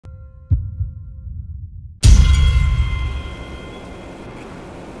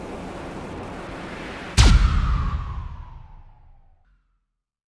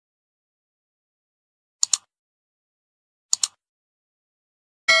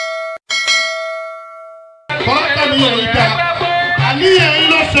àníyàn yìí dá àníyàn yìí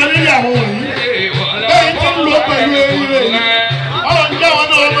ló ṣe níyàwó yìí lẹ́yìn tó ń lò pẹ̀lú eré yìí ọlọ́run jẹ́ àwọn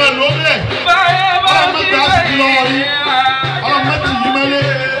náà ọmọ ẹ̀ ló bẹ̀ ọlọ́run mẹ́ta á sì lọ yìí ọlọ́run mẹ́ta yìí mẹ́lẹ́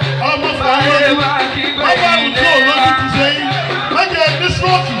ọlọ́run mẹ́ta yìí lójú ọba àwùjọ olójú ti ṣe yìí mẹ́jẹ ní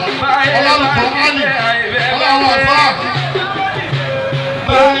sọ́ọ̀tì ọlọ́run kọ̀ ánì ọlọ́run àfáà.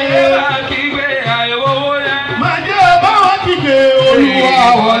 Màjẹ́ báwọn kígbe olúwa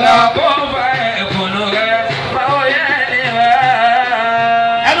wọ̀lá.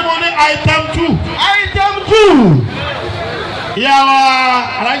 Ẹni mo ní item 2. Item 2. Ìyá wa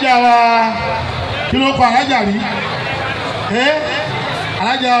alájà wa kí ló kọ alájà rí?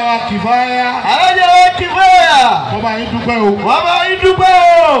 Alájà wa Kìfáyà. Alájà wa Kìfáyà. Wọ́n bá yín dúpẹ́ o. Wọ́n bá yín dúpẹ́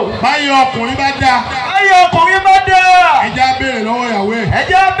o. Báyọ̀ ọkùnrin bá dá. Báyọ̀ ọkùnrin bá dá. Ẹja béèrè lọ́wọ́ ìyàwó ẹ̀.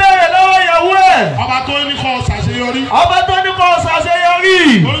 Ẹja béèrè lọ́wọ́ ìyàwó ẹ̀. Ọba tó ní kó ṣàṣeyọrí. Ọba tó ní kó ṣàṣeyọrí.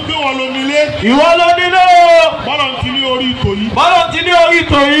 Torí pé wọ́n ló nílé. Ìwọ ló nílé o. Bọ́lọ̀ ti ní orí ìtò yìí. Bọ́lọ̀ ti ní orí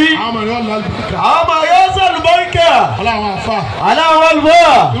ìtò yìí. Àwọn ọmọ yóò lọ àlùbọ́ríkà. Àwọn ọmọ yóò sọ àlùbọ́ríkà. Aláwọ̀ àfa. Aláwọ̀ àlùbọ́.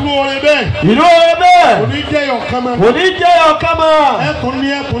 Irú oore bẹ́ẹ̀. Irú oore bẹ́ẹ̀. Òní jẹ́ ọ̀kan mọ́. Òní jẹ́ ọ̀kan mọ́. Ẹ̀tún ní.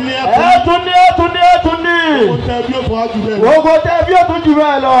 Gbogbo tẹ bí o tún jù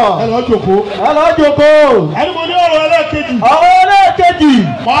bẹ́ẹ̀ lọ. Ẹ lọ jòkó. Ẹni mo ní ọ̀rọ̀ ẹlẹ́ẹ̀kejì. Ọ̀rọ̀ ẹlẹ́ẹ̀kejì.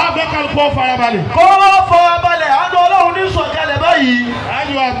 Mọ̀ á bẹ́ kálukú farabalẹ̀. Kó farabalẹ̀ àánú Ọlọ́run ní sọ̀kalẹ̀ báyìí.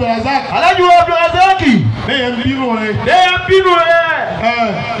 Alájú Abdulrazak. Alájú Abdulrazak. Bẹ́ẹ̀ ń bínú rẹ̀. Bẹ́ẹ̀ ń bínú rẹ̀.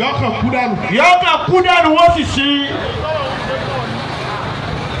 Yọ̀ọ̀kan kú dànù. Yọ̀ọ̀kan kú dànù wọ́n sì sí.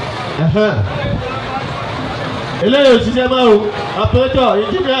 Eléyìí òṣìṣẹ́ máa o operator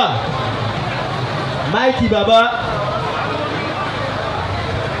engineer Mikey baba.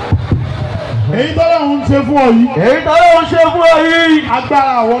 Èyí tọ́lá ń ṣe fún ọ yìí. Èyí tọ́lá ń ṣe fún ọ yìí.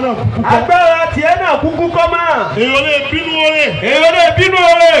 Agbára àwọn náà kúkú kọ́. Agbára tiẹ̀ náà kúkú kọ́ máa. Èyí ò lè bínú oore. Èyí ò lè bínú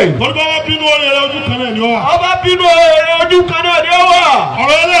oore. Tọ́lá bá bínú oore rẹ ojú kan náà ni ó wà. Ọba bínú oore rẹ ojú kan náà ni ó wà.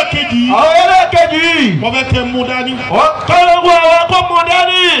 Ọ̀rọ̀ ẹlẹ́ẹ̀kejì. Ọ̀rọ̀ ẹlẹ́ẹ̀kejì. Wọ́n fẹ́ kẹ́ mú dání. Kọ́lọ́gbọ́ àwọn kọ́ mú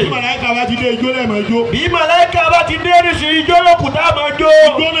dání. Bí màláìka bá ti dé ijó lẹ́ẹ̀ máa jó. Bí màláìka bá ti dé ní sí ijó lókùtà máa jó.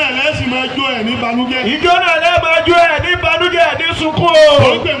 Ijó náà lẹ́sìn máa jó ẹ̀ ní banújẹ́. Ijó náà lẹ́ẹ̀ máa jó ẹ̀ ní banújẹ́ ẹ̀ ní sunkún o.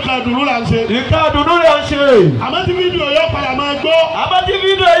 Torí pé nǹkan dùnú là ń ṣe. Nǹkan dùnú là ń ṣe. Àmọ́ tí fídíò yóò padà máa gbọ́. Àmọ́ tí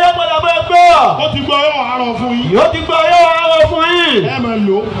fídíò yóò padà máa gbọ́. Ó ti gbọ́ yóò àárọ̀ fún yín. Yóò ti gbọ́ yóò àárọ̀ fún yín. Ẹ máa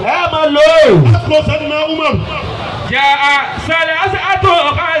lò. Ẹ máa lò. Lásìkò sẹ́ni náà Umar. Jà á sẹ́lẹ̀ àtò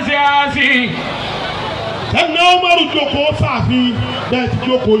káṣí àṣì. Sẹ́ni náà Umar jókòó sáàfin bẹ́ẹ̀ ti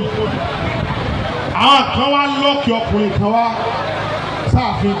jókòó yìí. Àwọn kan wá lọ́ọ̀kì ọkùnrin kan wá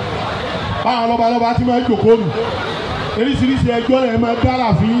sáàfin. Báwọn lọ́balọ́ba ti máa jókòó nù. Eríṣiríṣi ẹjọ́ rẹ̀ máa dára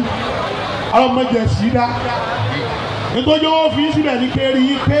fún ọlọ́mọdé sídá. Nítorí wọ́n fi síbẹ̀ ní kéré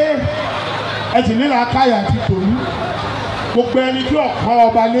yín pé ẹ sì nílò akáyà ti tòlú. Gbogbo ẹni tí ọ̀kan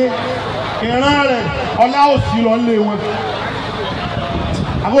ọba lé ìran rẹ̀ ọlá òsì lọ lé wọn.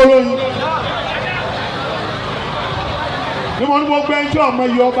 Àbúrò yìí. Ní mo ní gbogbo ẹni tí ọmọ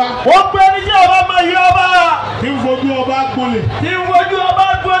yìí ọba. Gbogbo ẹni tí ọba máa yí ọba. Tí ń fojú ọba gbolẹ̀. Tí ń fojú ọba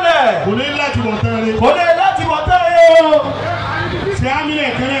gbolẹ̀. Kò ní láti bọ̀ tán rẹ. Kò ní láti bọ̀ tán rẹ o. Ṣé àmì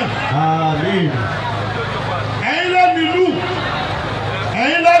rẹ̀ kẹ́rẹ́? Àmín. Ẹ̀yin ló nílùú.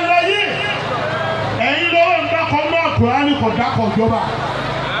 Ẹ̀yin ló láyé. Ẹ̀yin ló ń dákọ̀ náà Kùránì kò dákọ̀ jọba.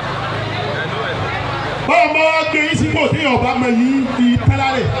 Báwo máa wá gbé yín sípò tí ọba mọ yìí ti tẹ́lá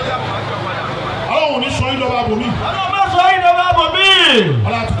rẹ̀? Ọlọ́run ní sọ yín lọ́ba bòmí. Sọ yín lọ́ba bòmí.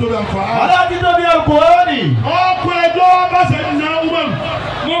 Ọlá ti tóbi Al-Qur'ani. Ọlá ti tóbi Al-Qur'ani. Ọkọ̀ ẹjọ́ bá ṣe ń na Umar.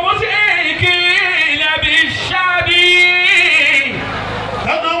 Mo mú sí kí ilẹ̀bí ṣáàbí.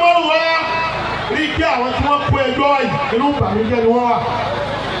 Ẹgbẹ́ wọn wá rí kí àwọn tí wọ́n kó ẹjọ́ yìí inú ìbànújẹ́ ni wọ́n wà.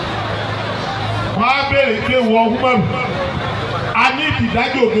 Wọ́n á béèrè pé wọ́n Umar. A ní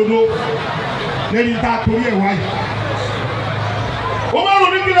ìdájọ́ òdodo lẹ́ni tá a torí ẹ̀ wáyé. Umar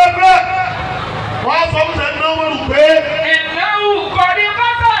ní kí lè fẹ́. Wọ́n á sọ fún sẹ́ni náà wọ́n rò pé. Ìnáwó kọ́ni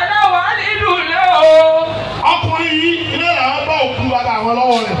bàtà náà wà nílùú lẹ́ o. Ọkùnrin yìí ilé làwọn bá òkú bàbá àwọn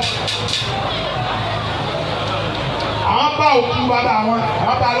lọ́wọ́ rẹ̀. Àwọn bá òkú bàbá àwọn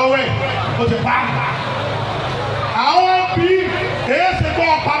bá lọ́wọ́ ẹ̀ kó ti pa. Àwọn bí èsì kọ́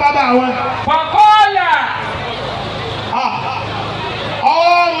pa bàbá àwọn. Wàkọ́ọ̀là.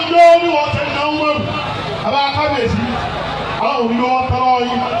 Ọ̀run yóò ní wọ́n sẹ́ni náà wọ́n rò. Bàbá kábíyèsí. Ọlọ́run yóò tọ́lọ́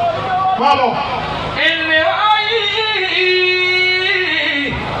yìí. Má bọ̀. Ìlú ayé.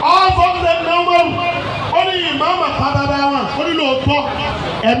 Ọ̀fọ̀ ṣe ní ọmọ rù. Ó ní ìmáàmà pa bàbá wọn. Ó ní lóòótọ́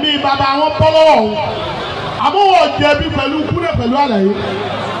ẹ̀mí bàbá wọn bọ́ lọ́wọ́ òun. Àmúwọ̀ jẹ̀bi pẹ̀lú kúrẹ́ pẹ̀lú àlàyé.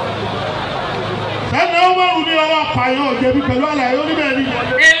 Ẹni ọmọ rù ní ọwọ́ apààyàn jẹ̀bi pẹ̀lú àlàyé ó ní bẹ́ẹ̀ ni.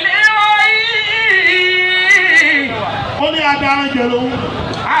 Ìlú ayé. ó ní adarán jẹ lóhun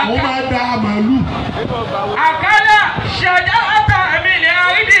àwọn máa da màálù. àkàlà ṣàjà àtàmì ní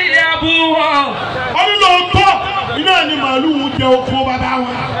àrídì ìyàbù wọn. ó ní lóòótọ́ iná ni màálù ń jẹ oko bàbá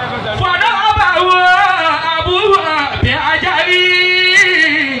wọn. fọdọ́ ọba wọn àbúrò bí ajá rí.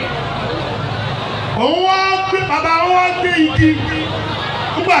 òun wá gbé bàbá wọn wá gbé igi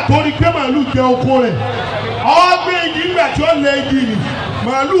nígbà tó rí pé màálù jẹ oko rẹ̀ ọ gbé igi nígbà tí ó lé igi nì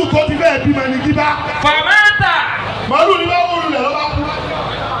màálù tó ti fẹ́ẹ̀ bímọ ní kíbá. fàmẹ́ntà. màálù ní bá wọlé rẹ̀ lọ́ba kú.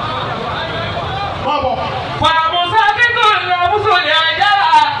 má bọ̀. fàmùsà kíkọ́ ìlàmúsọ̀ ní ajá.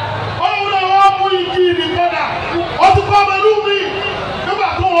 ọlọ́run náà wọ́n mú igi nì kọ́dà ó ti kọ́ màálù mi nígbà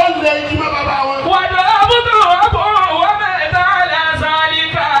tó wọ́n lé igi má bàbá wọn. wàdà àbútù àbọ̀ wọ́n mẹ́ta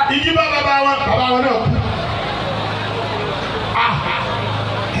lẹ́sàlíkà. igi má bàbá wọn náà kú.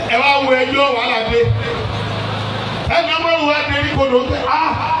 ẹ wá wo ẹjọ́ wàhálà dé ẹni ọmọ ìwà dé ní kodò pé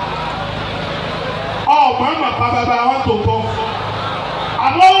ọmọ ẹ̀mà pa bàbá wọn tó tọ́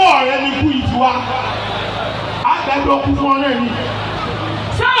àmọ́wọ́ rẹ ní kú ìtú wa àgbàdo kú fún ọ náà ni.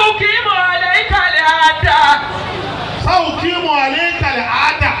 sáwù kì í mọ̀ àlẹ́ ìkàlẹ̀ àdá. sáwù kì í mọ̀ àlẹ́ ìkàlẹ̀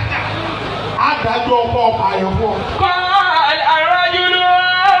àdá àdájọ́ ọkọ̀ ọ̀pá àyàn fún ọ. kọ́ àrọ́jú lọ.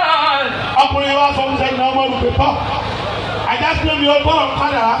 ọkùnrin wa sọ fún sẹ́yìn ọmọ olùgbé tọ́ àjàsílẹ̀ mi ọgbọ́n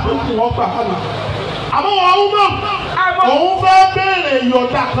ọ̀kadà pé kù wọ́n gbà kánà. àmọ́ òun mọ̀ òun fẹ́ béèrè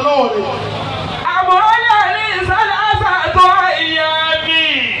ìyọ̀dà kan lọ́wọ́ rẹ̀. àmọ́ ọ̀yà ní ìsàlẹ̀ àṣà tó ìyá mi.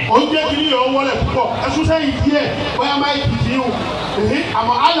 ó ń jẹ́ kí ní ìyọ̀ wọlé púpọ̀ ẹ̀sùn sẹ́yìn díẹ̀ bóyá máa kì í sí o.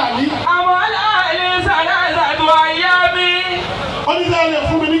 àmọ́ àlà ní. àmọ́ ọ̀yà ní ìsàlẹ̀ àṣà tó ìyá mi. ó ní sẹ́yìn lè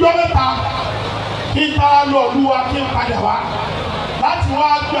fún mi níjọ́ mẹ́ta kí n ta lọ lú wa kí n padà wá láti wá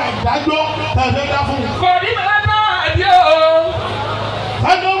gba ìdájọ́ tẹ̀lé dá fún mi. kò ní mẹ́ta àdé o.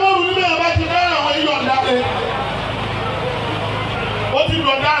 ẹjọ́ mọ́rùn nílé ẹ̀ bá ti bẹ́ẹ̀ àwọn ìyọ̀ǹda rẹ̀ ó ti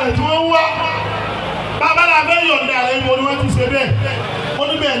yọ̀ǹda rẹ̀ tí wọ́n ń wá bàbá la fẹ́ yọ̀ǹda rẹ̀ ibo ni wọ́n ti ṣe bẹ́ẹ̀ ó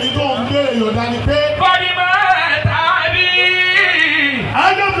ní bẹ́ẹ̀ ni tó ń béèrè yọ̀ǹda ni pé. kò ní mẹ́ta àbí.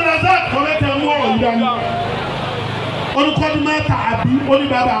 ẹjọ́ Rasaq kọ́ mẹ́tẹ̀ mú ọ̀rọ̀ yìí dání olùkọ́ ní mẹ́ta àbí ó ní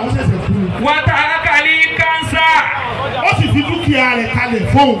bàbá àwọn ṣẹ̀ṣẹ̀ fún mi. wàtà kàlí kánsá. ó sì fi dúkìá rẹ̀ kalẹ̀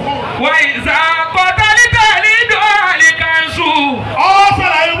fóun. wà ìzà kọ́tàlítàlí dùn àlìkànsù. ọ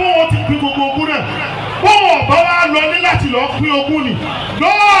sàlàyé bó wọn ti pín gbogbo ogún náà bó wọn bá wà lọ ní láti lọ pín ogún ni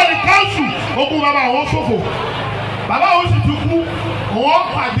lọ́ọ̀lì káńsù ogún bàbá àwọn ṣòfò bàbá àwọn sì ti kú òun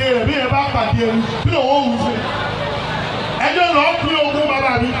pàdé rẹ̀ bí ẹ bá pàdé ẹni bí òun wù sí ẹjọ́ lọ pín ogún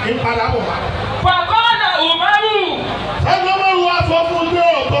bàbá mi kì í padà bọ̀ wá. fàkọ́nà Umaru. ẹgbẹ́ mọ́rù wá sọ fún pé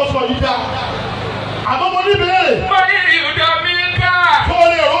ọ̀tọ̀ sọ yìí dá àmọ́ mo ní bẹ́ẹ̀. mo ní ìdọ̀ mi ká. tó o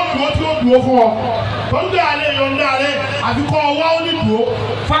lè rọ́ọ̀dù tí ó dùn ó fún ọ tọ́jú àlẹ́ yọ̀ǹda rẹ̀ àfikọ́ ọwọ́ ó ní dùn ó.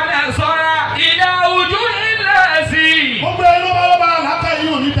 fana sọ́ra ìlà ojú ilẹ̀ sí. gbogbo ẹ lọ́ba àlàkà yìí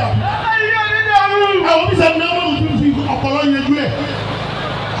ò ní dàrú. àwọn bí sẹ́ni náà wọ́n tún fi ọ̀pọ̀lọ́ yẹjú ẹ̀.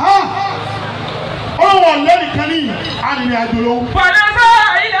 ọlọ́wọ́ lẹ́nìkan ní arìnrìn àjò ló. fana sọ́ra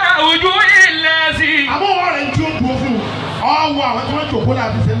ìlà ojú ilẹ̀ sí. àmọ́ wọn rẹ̀ ń tí ó dùn ó fún un. ọwọ́ àwọn tí wọ́n jòkó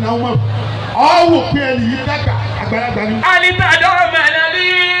láti sẹ́ni náà wọ́n. ọwọ́ pé ẹni yìí dàgbà àgbàlagbà ni. alitadọ́ mẹ́lẹ́lí.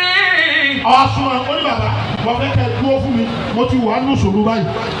 ọ̀sùn oní bàbá wọ́n fẹ́ kẹ́ dúró fún mi mo ti wà nù sòrò báyìí.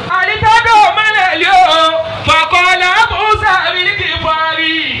 alitadọ́ mẹ́lẹ́lí o fàkọ́lá musa mílíkì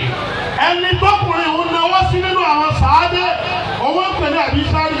fari. ẹni tọkùnrin òun náwó sí nínú àwọn sàádé òun ń pè ní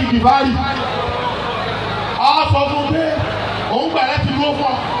àbísárì ìdìbárì. ọ sọ fún pé òun gbà láti dúró fún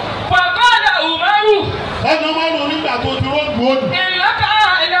ọ. fàkọ́lá Umaru. ẹni ọmọ ọdún nígbà tó ti rọ́ọ̀dù òní. ìlàkà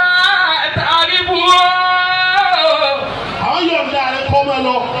ìlà tàríbù o. àwọn yọ̀ǹda rẹ̀ kọ́ mọ́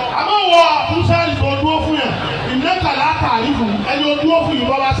lọ àmọ́ wọ àbúsárì tó dúró fún yẹn ìlẹ́kàlá tàríbù ẹni ó dúró fún yìí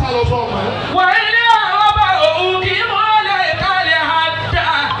bọ́ bá sá lọ sọ ọmọ rẹ. wà ilé àwọn ọba òun kì í mọ́ lẹ̀ kálẹ̀ àdá.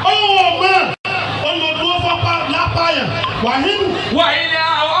 ọwọ́ mọ́ ọ̀nà dúró fọ́pá lápá yẹn wàhíù. wà ilé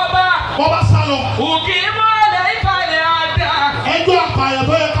àwọn ọba bọ́ bá sá lọ. òun kì í mọ́ lẹ̀ kálẹ̀ àdá. ẹjọ́ àpààyàn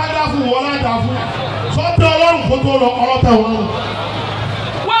tó yẹ ká dá fún wọn lájà fún sọ́tẹ́ ọlọ́run kó tó lọ ọlọ́tẹ̀ wọn.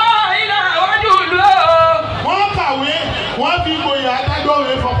 wà ilé àwọn jùlọ. wọ́n kàwé wọ́n fi gboyè adájọ́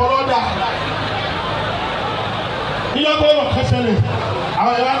rẹ̀ fọkọlọ́dà. ilé gbọ́dọ̀ kẹsẹ̀lẹ̀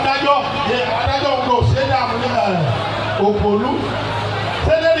àwọn ìwà adájọ́ ń lò ṣé dààmú ní òpòlú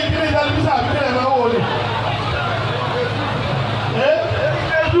ṣẹlẹ̀ ní kíni tẹlifíṣàn àbí kíni ẹ̀rọ wọlé.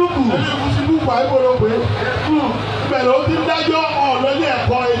 ẹ̀ẹ́dùkù ẹ̀ẹ́dùkù àìbọ̀lọ̀ pé ìbẹ̀rẹ̀ ó ti ń dájọ́ ọ̀lọ́lé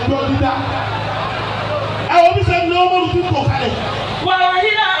ẹ̀kọ́ ẹjọ́ dídá. ẹ wo bí sẹ́ni ọmọ olùkí kò kalẹ̀. wà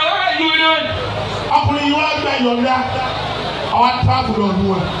ilé àwọn jùlọ. ọkùnrin yìí wá gba ìyọ̀ǹda àwọn tíráàbù lọ́dún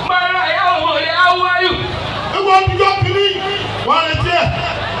wọn. mọ̀rọ̀ yàwó wọlé awáyù. nígbà ìjọ kìíní wọ́n retí ẹ̀.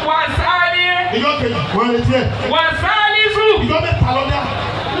 wà sáni. ìjọ kejì wọ́n retí ẹ̀. wà sáni sù. ìjọ mẹ́ta lọ́dá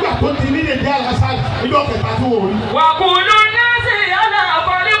nígbà tó ti ní lè jẹ́ àlásán ìjọ kẹta tó wò rí. Wàkùnú nẹ́ẹ̀sì yálà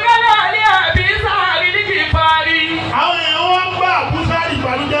àkọlùkọ́lá ní àbí sáàrí ní kì í parí. Àwọn èèyàn wọn gbà àbúsárì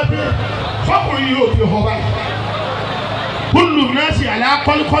ìbànújẹ́ pé sọ́kùnrin yóò ti họ báyìí. Kúlù nẹ́ẹ̀sì àlá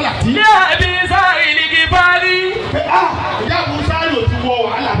kọ́lùkọ́lá tí. Ní àbí sáàrí ní kì í parí. Ìyá àbúsárì ò ti wọ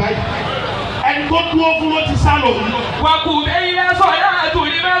wàhálà báyìí. Ẹni tó dúró fún ló ti sá lọ. Wàkù bẹ́yìn lásọ̀ láàtò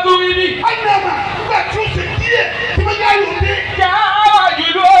ní mẹ́gúrìbì. Ẹnìyàmà nígbà tí ó ṣe díẹ̀ tí wọ́n yá yóò dé. Yà á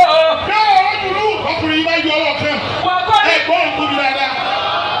jùlọ. Yà á jùlọ. Ọkùnrin yìí bá yọ ọ̀rọ̀ kan. Wàkọ́ ní. Ẹ̀gbọ́n tóbi dáadáa.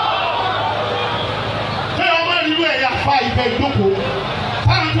 Ṣé ọmọ ìlú ẹ̀yà fa ìfẹ́ ìjókòó?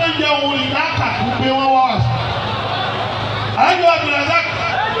 Táwọn tó ń jẹ ohun ìdáàkà tó gbé wọn wá wá sí. Àjọ Rasaq.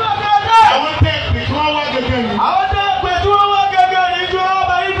 Àwọn tẹ́ pè tí wọ́n wá gẹ́gẹ́ ni. Àwọn tẹ́ pè tí wọ́n wá gẹ́gẹ́ ni tí wọ́n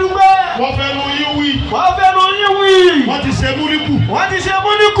bá yín dúpẹ́. Wọ́n fẹ́ lu yín wí. Wọ́n fẹ́ lu yín wí. Wọ́n ti ṣe múlíkù. Wọ́n ti ṣe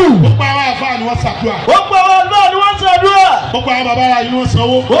múlíkù. Gbogbo àwọn àfáà ni wọ́n ṣàdúrà. Gbogbo àwọn àlùfáà ni wọ́n ṣàdúrà. Gbogbo àwọn bàbá wa yìí wọ́n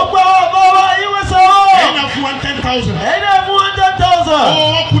sanwó. Gbogbo àwọn bàbá wa yìí wọ́n sanwó. Ẹ̀yin náà fún wọn 10,000. Ẹ̀yin náà fún wọn 10,000. Owó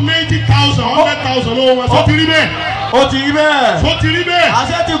wọn kú 90,000, 100,000 lówó wọn. Sọ ti rí bẹ́ẹ̀. Ó ti rí bẹ́ẹ̀. Sọ ti rí bẹ́ẹ̀.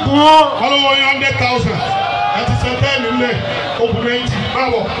 Àṣẹ ti gùn. Ọlọ́wọ́ yẹn 100,000. Ẹ ti sẹ bẹ́ẹ̀ nílẹ̀ okùn 90.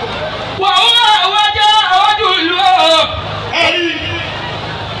 Báwọ̀. Wàhùn àwọ̀jọ́ àwọ̀jù lọ. Ẹ̀rí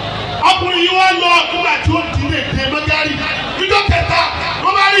ọkùnrin yìí wá lọ nígbà tí ó ti lè dé mọ́gárì. Ìjọ kẹta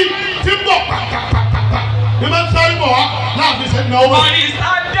wọ́n bá rí tí ń bọ̀ pàpàpàpà. Ní máa ń sáré bọ̀ wá láàfin sẹ́ni náà wọ́n. Ọ̀nì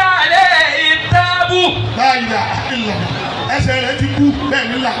sádàlẹ̀ ìtàbù. Láyìlá ìlà ẹsẹ̀ rẹ̀ ti kú bẹ́ẹ̀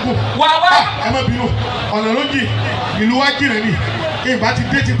ní làágùn. Wàwá. Ẹ má bínú ọ̀nà ló jì ìlú wa jìnà ni ìbá ti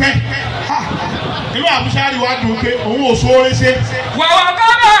dé ti pẹ́. Inú àbúṣárì wa dùn pé òun ò sóore ṣe. Wàwá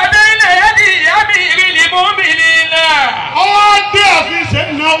kábà délé ẹ̀dì àmì ìrìlì múmìnì náà. Ọwọ́ dé àfin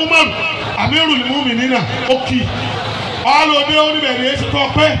sẹ́ni náà Umar Amirul Mu'minina ó kì í. Ọlọ́dẹ oníbẹ̀rẹ̀ èsì tó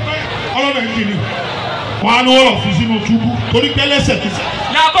pẹ́ ọlọ́dẹ ń kìíní. Wọ́n á ní wọ́n lọ fi sínú túbú torí pé lẹ́sẹ̀ ti sẹ́.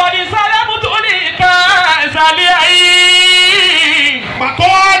 Làkọ̀dí sálámù tó ní ìka ìsàlẹ̀ ayé. Pàtó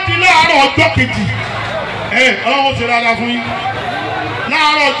wá di láàárọ̀ ọjọ́ kejì. Ọlọ́wọ́ ṣe dáadáa fún yín.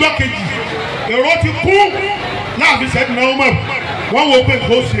 Láàárọ̀ ọjọ́ kejì èrò ti kú láàfin sẹ́ni náà Umar. Wọ́n wo pé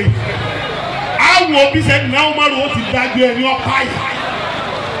kò ṣe. Àwọn òbí sẹ́ni náà Umar ó ti dájú ẹni ọ̀pá yìí.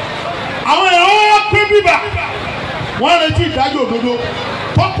 Àwọn èèyàn wọ́n pín bíbà. Wọ́n retí ìdájọ́ òdodo.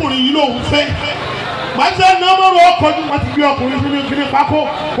 Tọkùnrin yìí lòun fẹ́. Màtí ẹni náà Umar ọkọ̀ ní wọ́n ti gbé ọkùnrin sínú kíní pákó.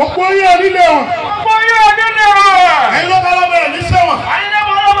 Gbogbo yín ẹ̀ nílé wọn. Gbogbo yín ẹ̀ nílé wọn. Ẹ̀yin ló bá lọ́bẹ̀rẹ̀ ní sẹ́wọ̀n. Ẹ̀yin ló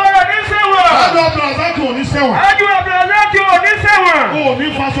bá lọ́bẹ̀rẹ̀ ní sẹ́wọ̀n. Ẹ̀dọ̀ Rasaq ò ní sẹ́wọ̀n. Ẹ̀dọ̀ Rasaq ò ní sẹ́wọ̀n. O ò ní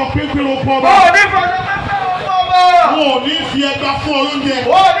faṣọ pínpín ló pọ̀ bá. O ò ní faṣọ pínpín ló pọ̀ bá. O ò ní fi ẹgbà fún olóúnjẹ. O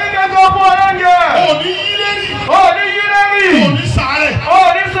ò ní gbẹgbẹ fún olóúnjẹ. O ò ní yí lérí. O ò ní yí lérí. O ò ní sàárẹ̀. O ò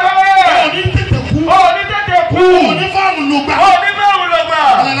ní sàárẹ̀. O ò ní tètè kú. O ò ní tètè kú. O ò ní fáàmù lògbà. O ò ní fáàmù lògbà.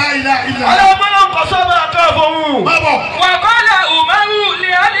 Alala ilà ilà. Alábọ́lá ń kọ́ sọ́ba ká fún. Bábọ̀. Wàkọ́lá Umaru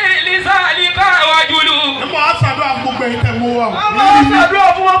lè alẹ́ ìlísà àlíká wájúlù. Nígbà wá sàdúrà gbogbo ẹ̀yin tẹ̀ mú wa. Àmọ́ wọ́n ṣàdúrà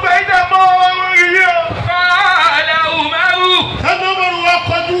fún wọn pé ìdá mọ́ wọn yìí o. Kọ́lá Umaru Ẹni ọmọ rẹ̀ wá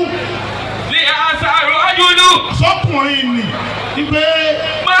kọjú. lè àṣàrò wájúlù. Sọ́kùnrin nì. Ibẹ̀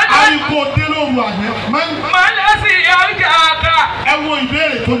àyíkó dé lóru àná. Màlẹ́sì àríkàkà. Ẹ wo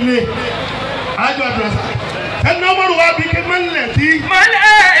ìbéèrè tó lé. Àjọ àdúrà. Ẹni ọmọ rẹ̀ wá bí kí mẹ́lẹ̀ tí.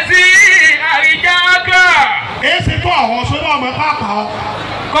 Màlẹ́sì àríkàkà. Èsì tó àwọn sọ́dọ̀ ọmọ pápá ọ.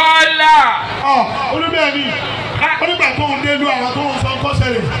 Kọ́lá. Olúbẹ̀ ni onígbà tó ń dé lu àwọn tó ń sọ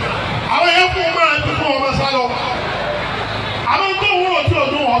kọ́sẹ̀lẹ̀. Àwọn yẹn fún un máa ń bí fún ọmọ sá lọ. Àwọn tó ń wúrò tí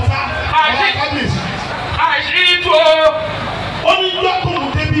òun wọ̀ sá. Àwọn kábíyèsí. Àṣìtò. Ó ní yọ tó ń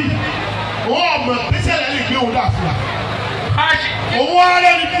débi. Òun ọmọ pèsè rẹ̀ lè gbé òun dà fún wa. Òun wá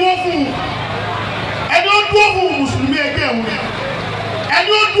rẹ̀ ní dúró fún un. Ẹni ó dúró fún un mùsùlùmí ẹgbẹ́ òun ni. Ẹni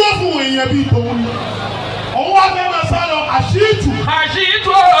ó dúró fún un èèyàn bíi tòun ni. Òun wá fẹ́ máa sá lọ àṣìtù.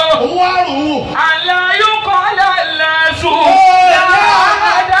 Àṣìtò. Òun wá rò wò. Àlàyúkọ̀ lálẹ́sùn.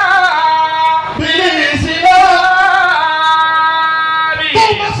 Dáadáa. Bílí ìsìlámù. Tó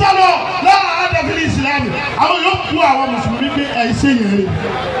ń bá sá lọ lára àdàbílí ìsìlámù. Àwọn yóò kú àwọn mùsùlùmí pé ẹ̀ṣẹ̀ yẹn rè.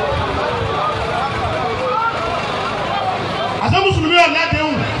 Àṣẹ mùsùlùmí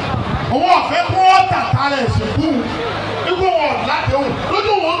ọ̀làdéhùn. Òun ọ̀fẹ́ kó tàtà rẹ̀ sìnkú. Ikú wọn ọ̀làdéhùn.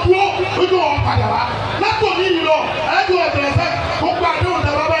 Lójú wọn dúró, lójú wọn padà wá. Látòní yìí lọ, ẹ̀ẹ́dùn ọ̀bẹ̀rẹ̀ fẹ́ gbogbo àdéhùn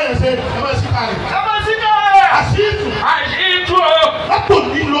tẹ̀wá báyẹn ṣe ẹ máa ṣí kárẹ̀. Ẹ máa ṣí kárẹ̀. Àṣìtù. Àṣìtù.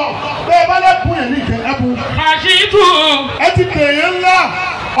 Látòní lọ, bẹ́ẹ̀ bá lẹ́kùn yẹn ní ìkẹ́ ẹ̀bùn. Àṣìtù. Ẹ ti pè èèyàn ńlá,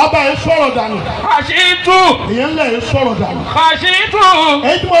 ọba yẹn sọ̀rọ̀ dànù. Àṣìtù. Èèyàn ńlá yẹn sọ̀rọ̀ dànù. Àṣìtù.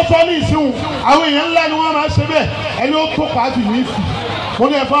 Èyí tí mo sọ ní ìsìn àwọn èèyàn ńlá ni wọ́n máa ṣe bẹ́ẹ̀ ẹni ó tó pàájù ní ìfì. Mo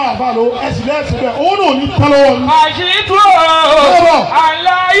ní ẹ̀fọ́ àbálò ẹ̀sìn lẹ́sìn bẹ́ẹ̀ owó náà ní tán lọ́wọ́ ni. Àṣìtù.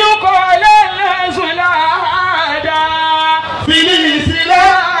 Àlàyúkọ̀ lálẹ́sùn dáadáa. Bílí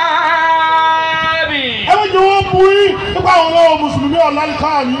ìsìlámù. pa àwọn olówó mùsùlùmí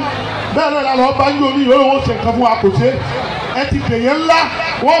ọ̀làlùkáàní bẹ́ẹ̀ náà lálọ́ bá ń yọ ní ìyọ́rọ̀ wọn ṣe nǹkan fún wa kò ṣe ẹ ti pèyẹ ńlá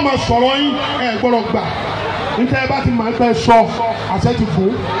wọ́n máa sọ̀rọ̀ yín ẹ gbọ́dọ̀ gbà níta ẹ bá ti máa ń pẹ́ sọ àṣẹ ti fò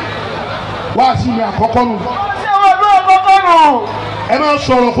wá sí mi àkọ́kọ́ nù. ṣé wọ́n ló àkọ́kọ́ nù. ẹ máa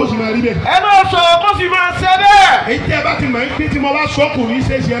sọ̀rọ̀ kó sì máa rí bẹ́ẹ̀. ẹ máa sọ̀rọ̀ kó sì máa ṣe bẹ́ẹ̀. èyí tí ẹ bá ti máa ń pín tí mo bá sọ kò ní í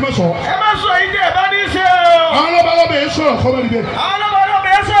ṣe é ṣe ẹ má sọ. ẹ má sọ èyí tí ẹ bá ní í ṣe o. àwọn ọlọ́balọ́bẹ̀ yẹn sọ̀rọ̀ kọ́ máa rí bẹ́ẹ̀. àwọn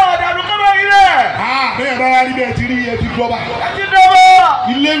ọlọ́balọ́bẹ̀ yẹn sọ̀rọ̀ dànù kọ́ máa rí bẹ́ẹ̀. bẹ́ẹ̀ bá wá rí bẹ́ẹ̀ ti rí ẹ ti dọ́ba. ẹ ti dọ́ba.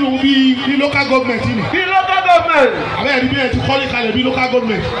 ilé nu bí local government ni. bí local government. àbẹ́ rí bẹ́ẹ̀ ti kọ́lé kalẹ̀ bí local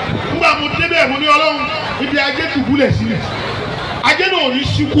government. nígbà mo débẹ̀ mo ní ọlọ́run ibi ajé dùbúlẹ̀ sílẹ̀ ajé náà ò ní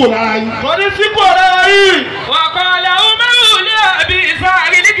síkò lára yín. kò ní síkò lára yín. wàkàlà umaru ní àbí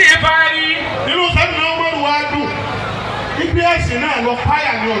ìsáàrí ní kì í parí. nínú sẹ́mi náà umaru wá dùn ibi ẹ̀sìn náà lọ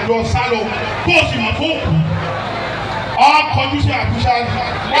páyà ní ọjọ́ sálọ kó o sì mọ̀ tó kù ọkọ̀jú sí àbúṣá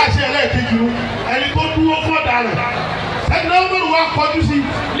wá sí ẹlẹ́ẹ̀kejì o ẹni tó dúró fún ọ̀daràn sẹ́mi náà umaru wá kọjú sí.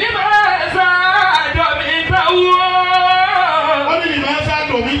 lima ẹ̀sà àjọmí ìtàwó. ó ní lima ẹ̀sà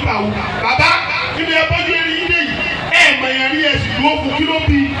àjọmí ìtàwó bàbá nínú ẹ bọ́jú eré yín léyìí ẹ̀ mọ̀nyàn rí ẹ̀sìn dúró fún kí ló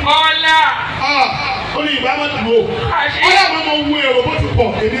bí. ọ̀la. ó ní ìbámu dúró ọ̀la máa ma wo èrò bó ti pọ̀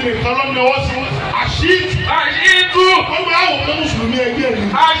èdè nìkan lọ́nà ọwọ́ sí àṣìtú wọ́n máa wò pé mùsùlùmí ẹgbẹ́ mi.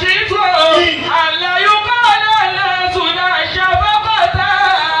 àṣìtú àlàyé kọ́lá lẹ́sùn náà ṣàbábàtà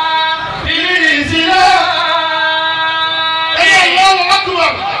ìrìnsílẹ̀. ẹ̀yẹ ìlọ́wọ́ ọ̀túnwà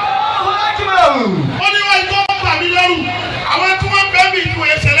ó ní wọ́n tó ń bà mí lẹ́rù àwọn tí wọ́n bẹ́ẹ̀ bí ìwé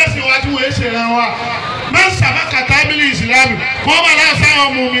ṣẹlẹ́sìn wa tí wọ́n ṣe rẹ̀ wa máa ń sàbákàtà bílí ìsìlámù wọ́n máa láti sáwọn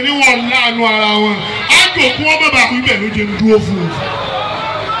ọmọ mi ní wọn láàánú ara wọn ájò kún wọn bàbá àkú ibẹ̀ ló jẹ́ ń dúró fún un.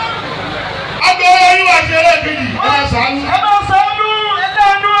 ọgbẹ́ orí wa ṣe ẹlẹ́ẹ̀kejì ẹ máa sàánú. ẹ máa sàánú ẹ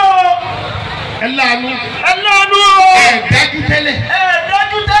láàánú o. ẹ láàánú. ẹ láàánú o. ẹ dájú tẹ́lẹ̀. ẹ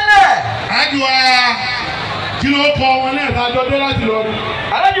dájú tẹ́lẹ̀. ájò wa kí ló kọ wọn náà tá a jọ dé láti lọ rí.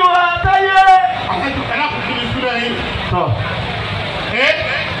 alájò wa táyé. alájò ẹlẹ́kùnkùn ní sílẹ̀ yìí.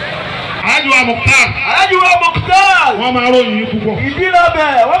 alájò wa Mukhtar. alájò wa Mukhtar. wọ́n máa ròyìn yín púpọ̀. ìdílé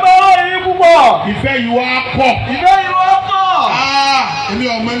bẹ̀ wọ́n máa ròyìn yín púpọ̀. ìfẹ́ yìí wá pọ̀. ìfẹ́ yìí wá pọ̀. èmi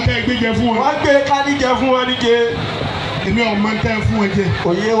ọmọ ń tẹ́ gbé jẹ fún wọn. wọ́n gbé kánìjẹ fún wọn níje. èmi ọmọ ń tẹ́ fún wọn jẹ. kò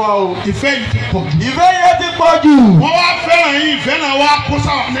yé wa o. ìfẹ́ yìí ti pọ̀ jù. ìfẹ́ yẹn ti pọ̀ jù. wọ́n wá fẹ́ràn yín ìfẹ́ náà wá kó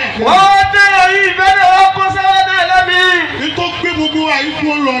sáwà náà. wọ́n fẹ́ràn yín ìfẹ́ náà wá kó sáwà náà lẹ́mí. nítorí gbé gbogbo àyíkú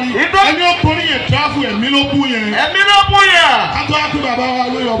ó lọ ni. ẹni ó torí yẹn tíráfù ẹ̀mí ló kú yẹn. ẹ̀mí ló kú yẹn. kátó wá pé bàbá wa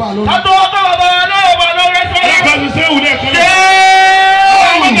ló yọba lórí. kátó wá pé bàbá wa ló yọba lórí. ẹlẹ́gbẹ̀ẹ́ ti sẹ́wù náà kọ́ lọ.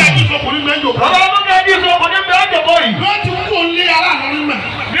 ọmọ náà ti sọkùnrin mẹ́jọ kọ́. ọmọ náà ti sọkùnrin mẹ́jọ kọ́ yìí. bí wọ́n ti kú òǹlé aláàlọ́rin mẹ́.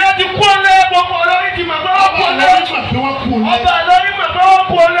 bí wọ́n ti kú òǹlé gbogbo olórí ti mọ̀ pé wọ́n kú òǹlé. ọba olórí mọ̀ pé wọ́n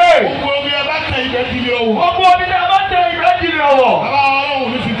kú òǹlé. gbogbo omi ẹ bá tẹ ibẹ̀ di ilé ọwọ́. gbogbo omi ẹ bá tẹ ibẹ̀ di ilé ọwọ́. bàbá ọlọ́run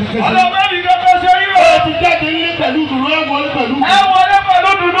ní fi kẹsẹ̀. ọlọ́mọ mi kẹ́kẹ́ ṣe yí o. ẹ ti jáde nílé pẹ̀lú dùnú ẹ wọlé pẹ̀lú. ẹ wọlé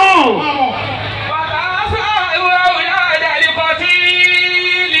pẹ̀lú dùnú.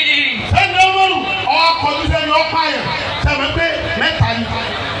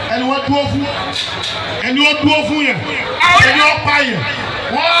 ẹni wọ́n dúró fún ẹni wọ́n dúró fún yẹn ẹni wọ́n pa yẹn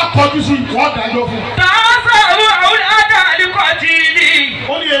wọ́n á kọjú sí wọ́n dájọ́ fún. tààsà àwọn àdàlí kọ̀tìlì.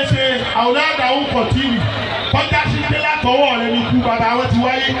 ó ní ẹsẹ̀ àwọn àdàlí kọ̀tìlì kọjá sí pé látọwọ́ rẹ ní ikú bàbá wọn ti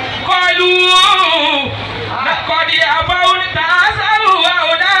wáyé. kọlu kọ̀dí àbáwọn tààsà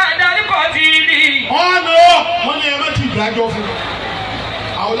àwọn àdàlí kọ̀tìlì. ọ̀nà wọ́n ní ẹ̀rọ ti dájọ́ fún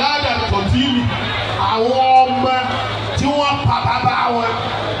àwọn àdàlí kọ̀tìlì àwọn ọmọ tí wọ́n pa bàbá wọn.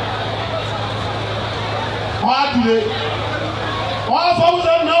 wọ́n á dùlé wọ́n á fọwọ́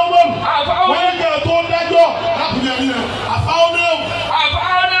sẹ́ni náà wọ́n wọ́n ní kẹ́ tó dájọ́ lákùnrin ẹ̀mí rẹ̀ àfáwọn náà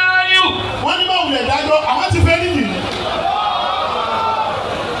wọ́n ní báwo lè dájọ́ àwọn ti fẹ́ nídìí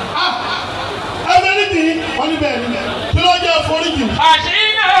ẹ fẹ́ nídìí wọ́n ní bẹ́ẹ̀ ni kí ló jẹ́ foríjì.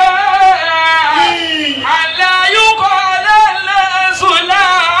 àṣìnà àlàyúkọ lẹ́lẹ́sùn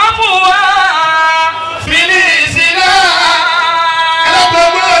láàfùwà fìlísìlá.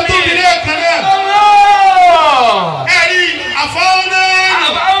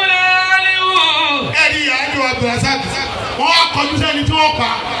 Rasaq wọ́n á kọjú sẹ́ni tí wọ́n pa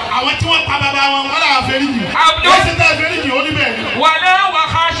àwọn tí wọ́n pa bàbá wọn wọ́n làwọn fẹ́rí jì. Abdul wọ́n ti tẹ́ fẹ́rí jì ó ní bẹ́ẹ̀ ni. wàlẹ́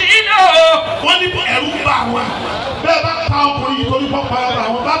wàhásínà. wọ́n ní ẹ̀rù bà wọ́n bẹ́ẹ̀ bá pa ọkùnrin yìí torí kọ́ pa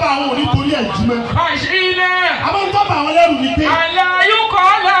bàbá wọn ò ní torí ẹ̀ jí mọ́. àṣìnà. àwọn tó bá wọn lẹ́rù ní pé. àlàyúkọ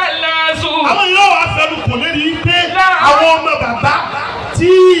lẹ́lẹ́sùn. àwọn yóò wá fẹnu kò lérí pé àwọn ọmọ bàbá tí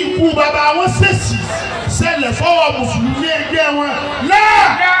ikú bàbá wọn ṣèṣì ṣẹlẹ̀ fọwọ́ mùsùlùmí ẹgbẹ́ wọn náà.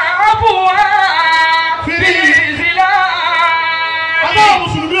 láàbùwà fìlísìlá. àwọn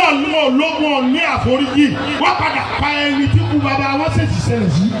mùsùlùmí ológun ní àforíjì wọ́n padà pa ẹni tí kú bàbá wọn ṣèṣì ṣẹlẹ̀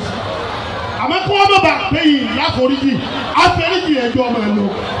sí. àmọ́ kí wọ́n má bàa pé yìí láforíjì àforíjì ẹjọ́ ọmọ ẹ̀ lọ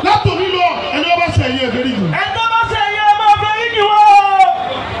látòní lọ ẹni wọ́n bá sẹ̀yìn ẹ̀fẹ́ríjì. ẹjọ́ bá sẹ̀yìn ẹ̀ máa fẹ́ríjì wọ́n.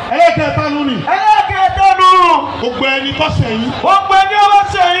 ẹlẹ́kẹ̀ẹ́ta nù ni. ẹlẹ́kẹ̀ẹ́ta nù. gbogbo ẹni tó sẹ̀yìn. gbogbo ẹni ó bá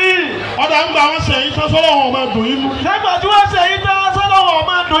sẹ̀yìn. ọ̀dà ń gba àwọn sẹ̀yìn tó sọ́dọ̀ wọn máa dùn inú. nígbà tí wọ́n sẹ̀yìn tó sọ́dọ̀ wọn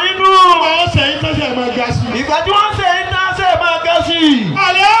máa dùn inú. àwọn sẹ̀yìn tó sẹ̀ máa ga sí. ìgbà tí wọ́n sẹ̀yìn tó sẹ̀ máa ga sí.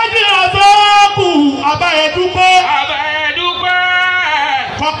 àlẹ́ ájì Rasaq àbáyẹ̀dúpẹ́. àbáyẹ̀dúpẹ́.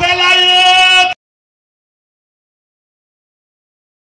 kọ̀pẹ́ láyé.